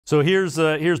So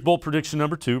here's bold prediction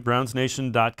number 2,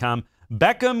 BrownsNation.com.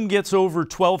 Beckham gets over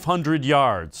 1,200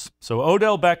 yards. So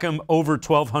Odell Beckham over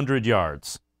 1,200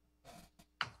 yards.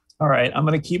 All right, I'm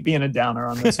going to keep being a downer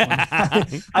on this one.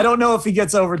 I don't know if he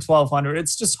gets over 1,200.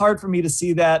 It's just hard for me to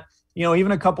see that. You know,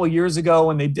 even a couple of years ago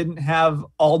when they didn't have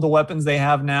all the weapons they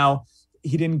have now,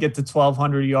 he didn't get to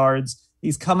 1,200 yards.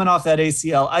 He's coming off that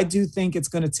ACL. I do think it's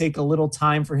going to take a little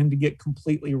time for him to get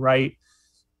completely right.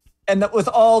 And that with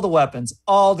all the weapons,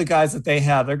 all the guys that they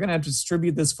have, they're going to have to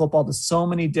distribute this football to so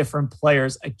many different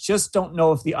players. I just don't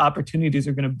know if the opportunities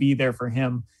are going to be there for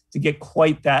him to get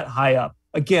quite that high up.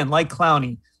 Again, like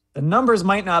Clowney, the numbers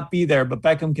might not be there, but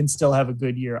Beckham can still have a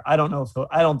good year. I don't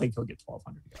think he'll get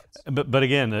 1,200 yards. But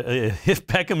again, if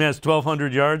Beckham has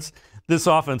 1,200 yards, this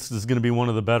offense is going to be one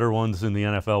of the better ones in the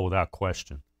NFL without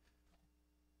question.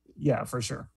 Yeah, for sure.